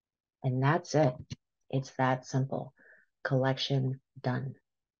 And that's it. It's that simple. Collection done.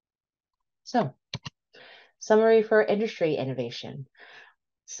 So, summary for industry innovation.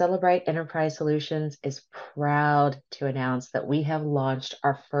 Cellebrite Enterprise Solutions is proud to announce that we have launched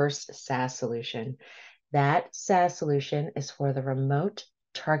our first SaaS solution. That SaaS solution is for the remote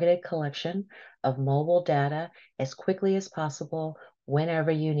targeted collection of mobile data as quickly as possible,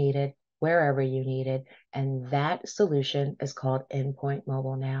 whenever you need it, wherever you need it, and that solution is called Endpoint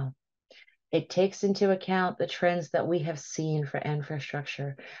Mobile Now. It takes into account the trends that we have seen for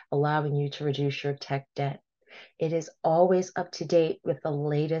infrastructure, allowing you to reduce your tech debt. It is always up to date with the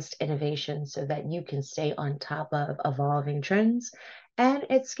latest innovations so that you can stay on top of evolving trends, and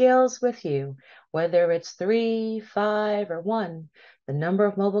it scales with you. Whether it's 3, 5, or 1, the number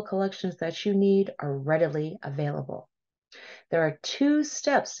of mobile collections that you need are readily available. There are 2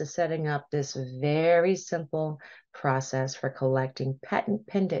 steps to setting up this very simple process for collecting patent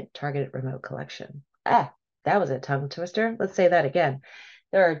pending targeted remote collection. That was a tongue twister. Let's say that again.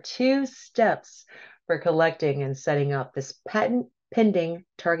 There are 2 steps for collecting and setting up this patent pending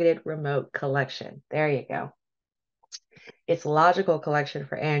targeted remote collection. There you go. It's logical collection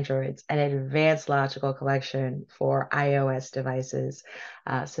for Androids and advanced logical collection for iOS devices,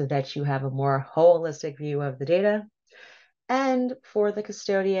 so that you have a more holistic view of the data. And for the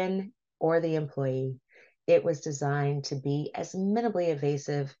custodian or the employee, it was designed to be as minimally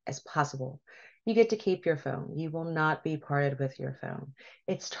invasive as possible. You get to keep your phone. You will not be parted with your phone.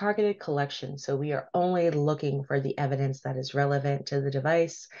 It's targeted collection, so we are only looking for the evidence that is relevant to the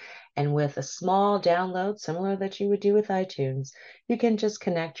device. And with a small download, similar that you would do with iTunes, you can just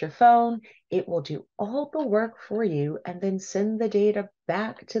connect your phone. It will do all the work for you and then send the data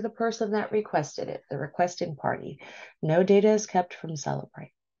back to the person that requested it, the requesting party. No data is kept from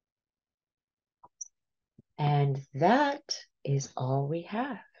Cellebrite. And that is all we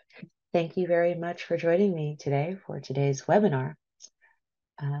have. Thank you very much for joining me today for today's webinar.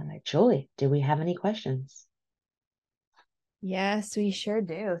 Julie, do we have any questions? Yes, we sure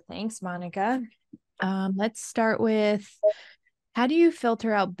do. Thanks, Monica. Let's start with, how do you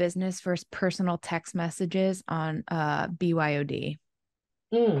filter out business versus personal text messages on BYOD?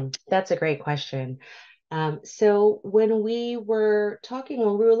 That's a great question. So when we were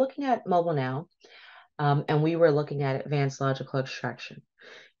looking at Mobile Now, and we were looking at advanced logical extraction,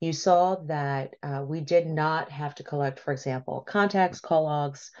 you saw that we did not have to collect, for example, contacts, call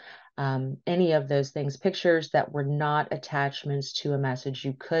logs, any of those things, pictures that were not attachments to a message.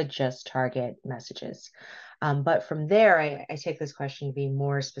 You could just target messages. But from there, I take this question to be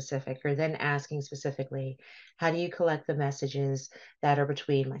more specific. You're then asking specifically, how do you collect the messages that are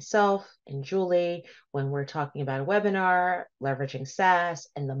between myself and Julie when we're talking about a webinar, leveraging SaaS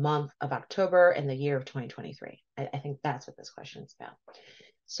in the month of October in the year of 2023? I think that's what this question is about.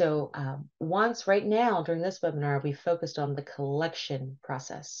 So once right now during this webinar, we focused on the collection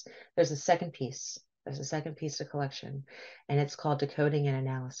process. There's a second piece. There's a second piece to collection, and it's called decoding and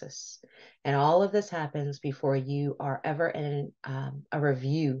analysis. And all of this happens before you are ever in a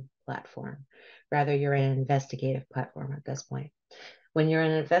review platform. Rather, you're in an investigative platform at this point. When you're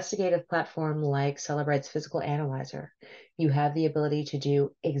in an investigative platform like Cellebrite's Physical Analyzer, you have the ability to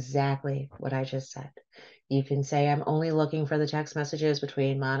do exactly what I just said. You can say, I'm only looking for the text messages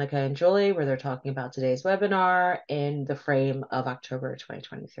between Monica and Julie where they're talking about today's webinar in the frame of October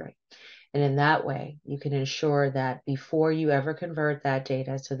 2023. And in that way, you can ensure that before you ever convert that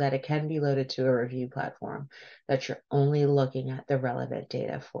data so that it can be loaded to a review platform, that you're only looking at the relevant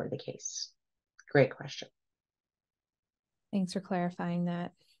data for the case. Great question. Thanks for clarifying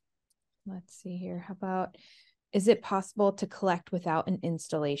that. Let's see here. How about, is it possible to collect without an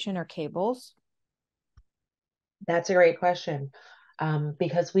installation or cables? That's a great question,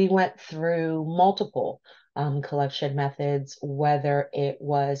 because we went through multiple collection methods, whether it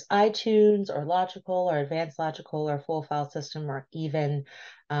was iTunes or logical or advanced logical or full file system or even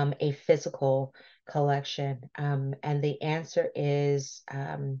a physical collection. And the answer is,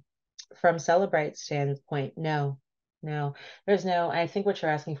 from Cellebrite's standpoint, no. There's no, I think what you're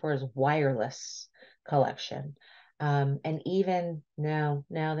asking for is wireless collection. And even no,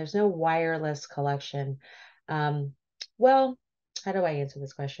 there's no wireless collection. Well, how do I answer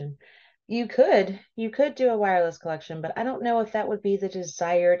this question? You could do a wireless collection, but I don't know if that would be the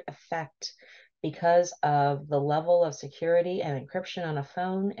desired effect because of the level of security and encryption on a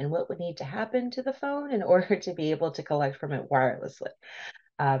phone and what would need to happen to the phone in order to be able to collect from it wirelessly.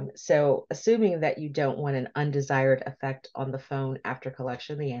 So assuming that you don't want an undesired effect on the phone after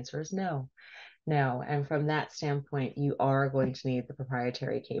collection, the answer is no. And from that standpoint, you are going to need the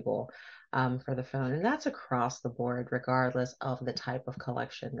proprietary cable for the phone. And that's across the board, regardless of the type of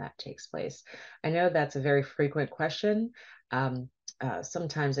collection that takes place. I know that's a very frequent question.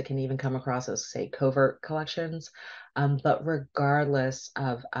 Sometimes it can even come across as, say, covert collections. But regardless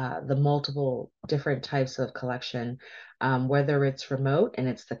of the multiple different types of collection, whether it's remote and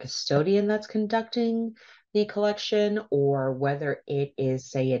it's the custodian that's conducting the collection, or whether it is,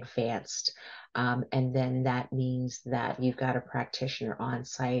 say, advanced. And then that means that you've got a practitioner on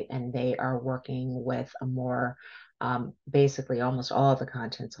site and they are working with a more, basically almost all of the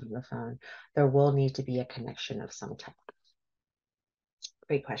contents on the phone. There will need to be a connection of some type.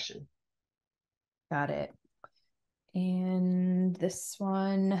 Great question. Got it. And this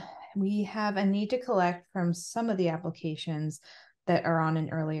one, we have a need to collect from some of the applications that are on an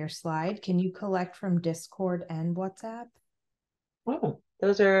earlier slide. Can you collect from Discord and WhatsApp? Oh,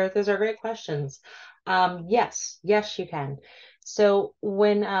 those are great questions. Yes, you can. So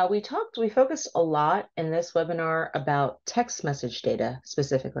when we focused a lot in this webinar about text message data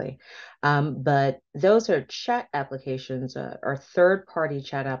specifically, but those are chat applications or third-party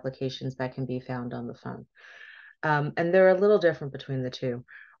chat applications that can be found on the phone. And they're a little different between the two.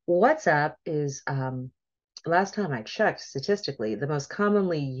 WhatsApp is, last time I checked statistically, the most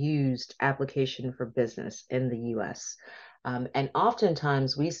commonly used application for business in the US. And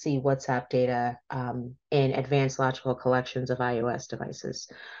oftentimes we see WhatsApp data in advanced logical collections of iOS devices.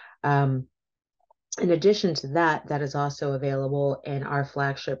 Um, in addition to that, that is also available in our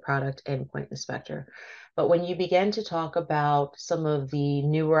flagship product, Endpoint Inspector. But when you begin to talk about some of the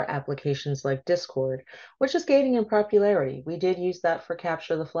newer applications like Discord, which is gaining in popularity, we did use that for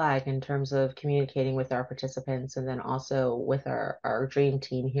capture the flag in terms of communicating with our participants and then also with our dream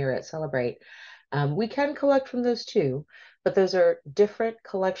team here at Cellebrite. We can collect from those too, but those are different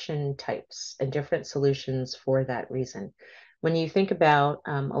collection types and different solutions for that reason. When you think about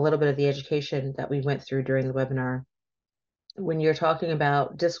a little bit of the education that we went through during the webinar, when you're talking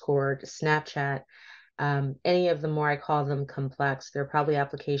about Discord, Snapchat, any of the more, I call them complex, they're probably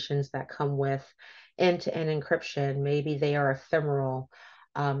applications that come with end-to-end encryption. Maybe they are ephemeral.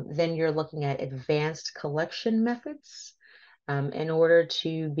 Then you're looking at advanced collection methods in order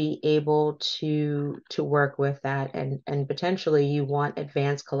to be able to work with that, and potentially you want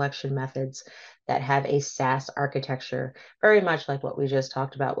advanced collection methods that have a SaaS architecture, very much like what we just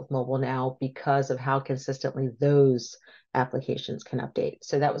talked about with mobile now, because of how consistently those applications can update.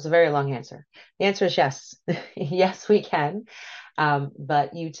 So that was a very long answer. The answer is yes. Yes, we can.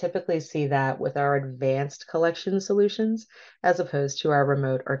 But you typically see that with our advanced collection solutions as opposed to our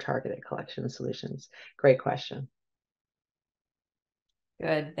remote or targeted collection solutions. Great question.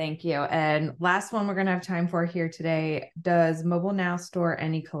 Good, thank you. And last one we're going to have time for here today. Does Mobile Now store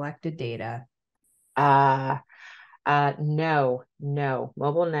any collected data? Uh, no.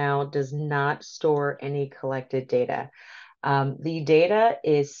 Mobile Now does not store any collected data. The data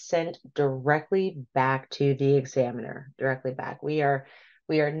is sent directly back to the examiner, directly back. We are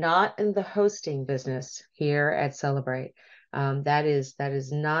not in the hosting business here at Cellebrite. That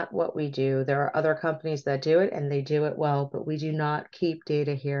is not what we do. There are other companies that do it and they do it well, but we do not keep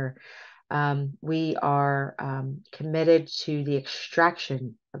data here. We are committed to the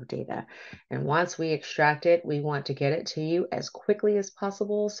extraction of data. And once we extract it, we want to get it to you as quickly as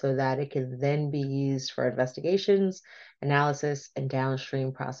possible so that it can then be used for investigations, analysis, and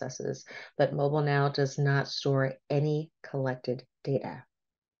downstream processes. But Mobile Now does not store any collected data.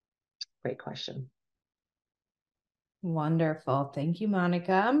 Great question. Wonderful. Thank you,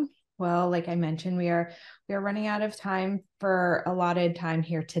 Monica. Well, like I mentioned, we are running out of time for allotted time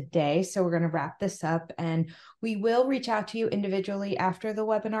here today. So we're going to wrap this up and we will reach out to you individually after the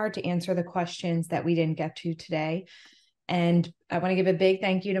webinar to answer the questions that we didn't get to today. And I want to give a big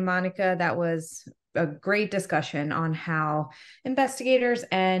thank you to Monica. That was a great discussion on how investigators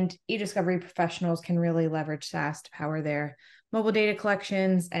and e-discovery professionals can really leverage SaaS to power their mobile data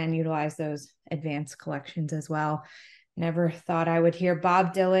collections and utilize those advanced collections as well. Never thought I would hear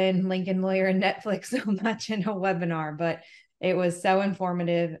Bob Dylan, Lincoln Lawyer, and Netflix so much in a webinar, but it was so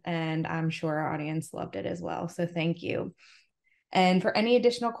informative and I'm sure our audience loved it as well. So thank you. And for any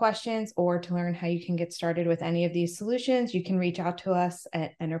additional questions or to learn how you can get started with any of these solutions, you can reach out to us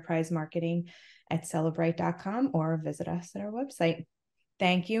at enterprisemarketing@cellebrite.com or visit us at our website.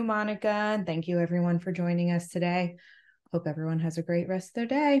 Thank you, Monica. And thank you, everyone, for joining us today. Hope everyone has a great rest of their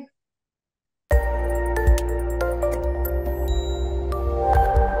day.